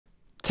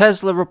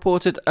Tesla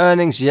reported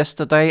earnings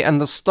yesterday and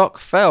the stock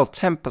fell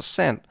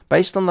 10%.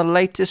 Based on the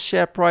latest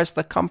share price,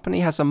 the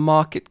company has a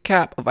market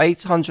cap of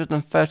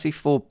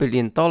 $834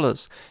 billion.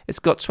 It's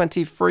got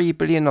 $23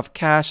 billion of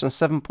cash and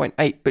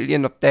 $7.8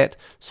 billion of debt,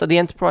 so the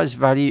enterprise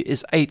value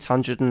is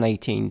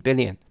 $818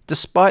 billion.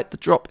 Despite the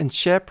drop in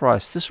share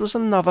price, this was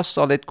another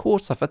solid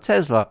quarter for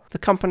Tesla. The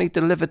company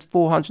delivered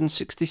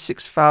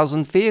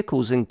 466,000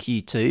 vehicles in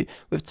Q2,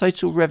 with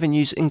total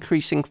revenues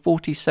increasing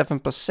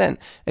 47%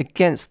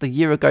 against the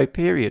year-ago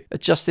period.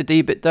 Adjusted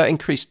EBITDA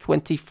increased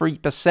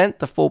 23%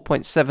 to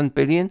 $4.7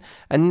 billion,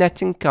 and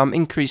net income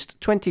increased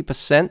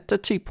 20% to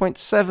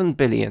 $2.7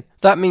 billion.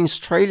 That means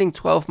trailing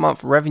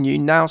 12-month revenue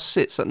now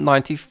sits at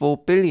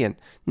 $94 billion.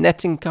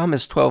 Net income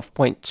is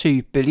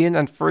 $12.2 billion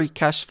and free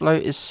cash flow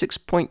is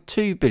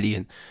 $6.2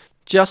 billion.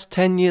 Just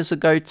 10 years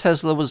ago,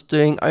 Tesla was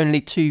doing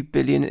only $2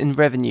 billion in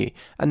revenue,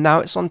 and now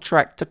it's on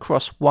track to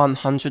cross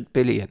 $100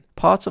 billion.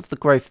 Part of the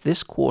growth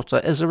this quarter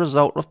is a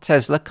result of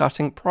Tesla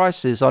cutting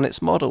prices on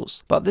its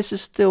models, but this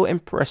is still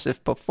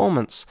impressive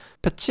performance,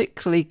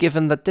 particularly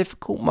given the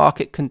difficult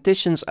market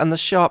conditions and the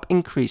sharp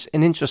increase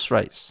in interest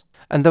rates.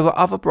 And there were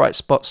other bright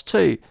spots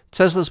too.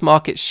 Tesla's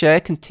market share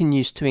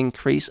continues to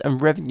increase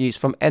and revenues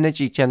from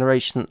energy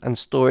generation and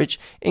storage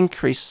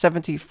increased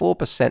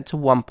 74% to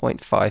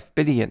 $1.5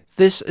 billion.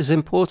 This is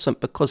important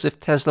because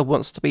if Tesla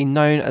wants to be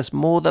known as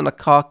more than a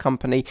car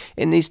company,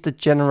 it needs to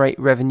generate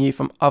revenue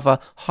from other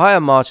higher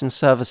margin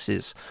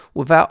services.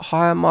 Without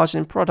higher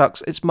margin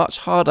products, it's much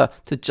harder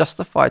to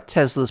justify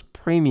Tesla's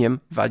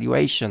premium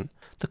valuation.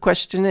 The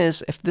question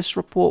is, if this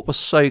report was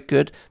so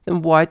good,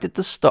 then why did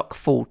the stock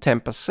fall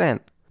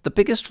 10%? The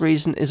biggest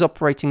reason is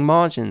operating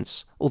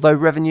margins. Although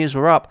revenues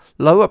were up,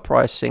 lower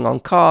pricing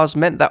on cars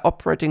meant that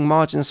operating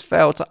margins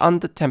fell to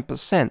under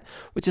 10%,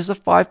 which is a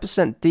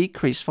 5%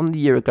 decrease from the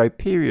year-ago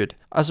period.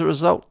 As a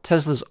result,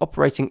 Tesla's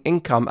operating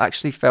income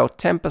actually fell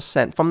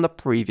 10% from the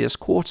previous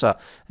quarter,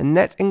 and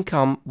net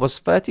income was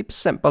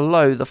 30%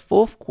 below the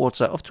fourth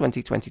quarter of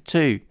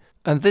 2022.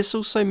 And this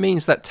also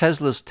means that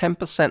Tesla's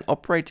 10%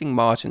 operating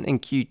margin in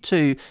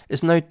Q2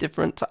 is no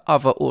different to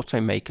other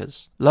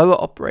automakers. Lower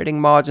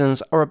operating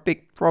margins are a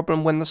big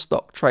problem when the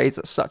stock trades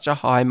at such a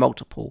high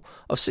multiple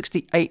of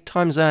 68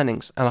 times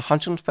earnings and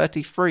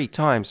 133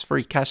 times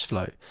free cash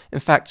flow. In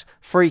fact,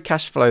 free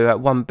cash flow at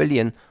 $1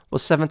 billion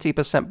was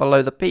 70%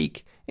 below the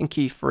peak in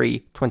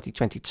Q3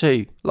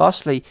 2022.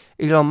 Lastly,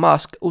 Elon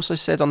Musk also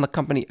said on the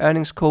company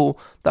earnings call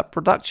that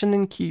production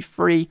in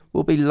Q3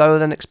 will be lower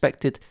than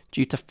expected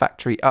due to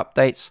factory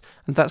updates,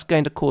 and that's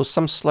going to cause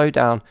some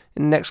slowdown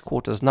in next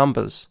quarter's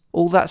numbers.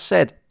 All that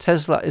said,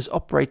 Tesla is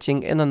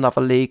operating in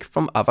another league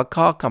from other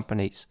car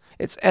companies.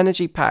 Its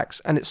energy packs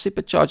and its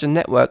supercharger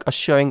network are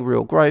showing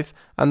real growth,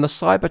 and the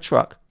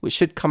Cybertruck, which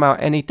should come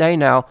out any day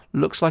now,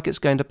 looks like it's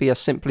going to be a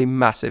simply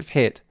massive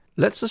hit.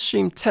 Let's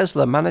assume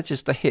Tesla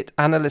manages to hit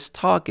analyst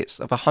targets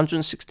of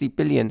 $160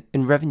 billion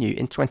in revenue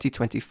in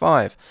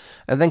 2025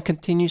 and then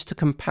continues to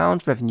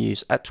compound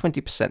revenues at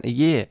 20% a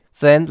year.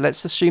 Then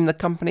let's assume the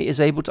company is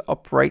able to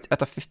operate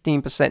at a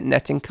 15%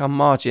 net income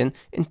margin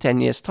in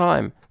 10 years'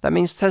 time. That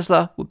means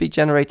Tesla would be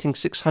generating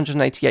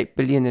 $688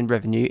 billion in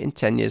revenue in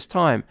 10 years'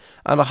 time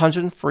and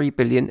 $103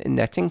 billion in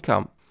net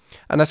income.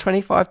 And a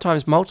 25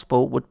 times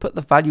multiple would put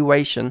the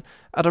valuation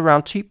at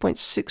around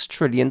 $2.6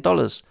 trillion,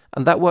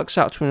 and that works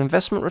out to an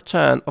investment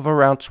return of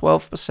around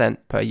 12%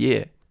 per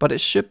year. But it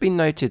should be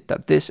noted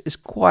that this is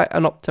quite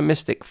an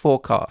optimistic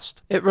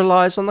forecast. It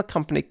relies on the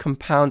company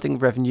compounding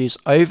revenues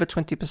over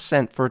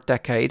 20% for a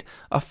decade,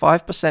 a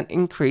 5%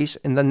 increase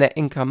in the net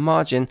income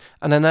margin,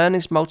 and an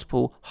earnings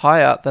multiple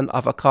higher than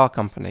other car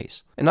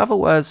companies. In other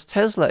words,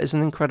 Tesla is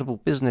an incredible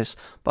business,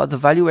 but the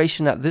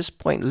valuation at this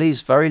point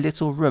leaves very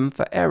little room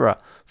for error.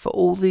 For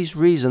all these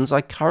reasons,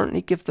 I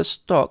currently give the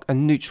stock a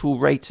neutral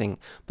rating,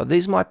 but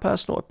these are my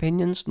personal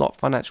opinions, not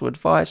financial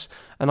advice,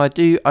 and I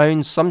do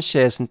own some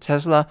shares in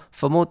Tesla.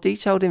 For more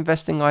detailed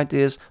investing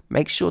ideas,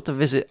 make sure to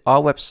visit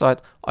our website,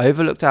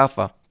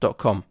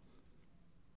 overlookedalpha.com.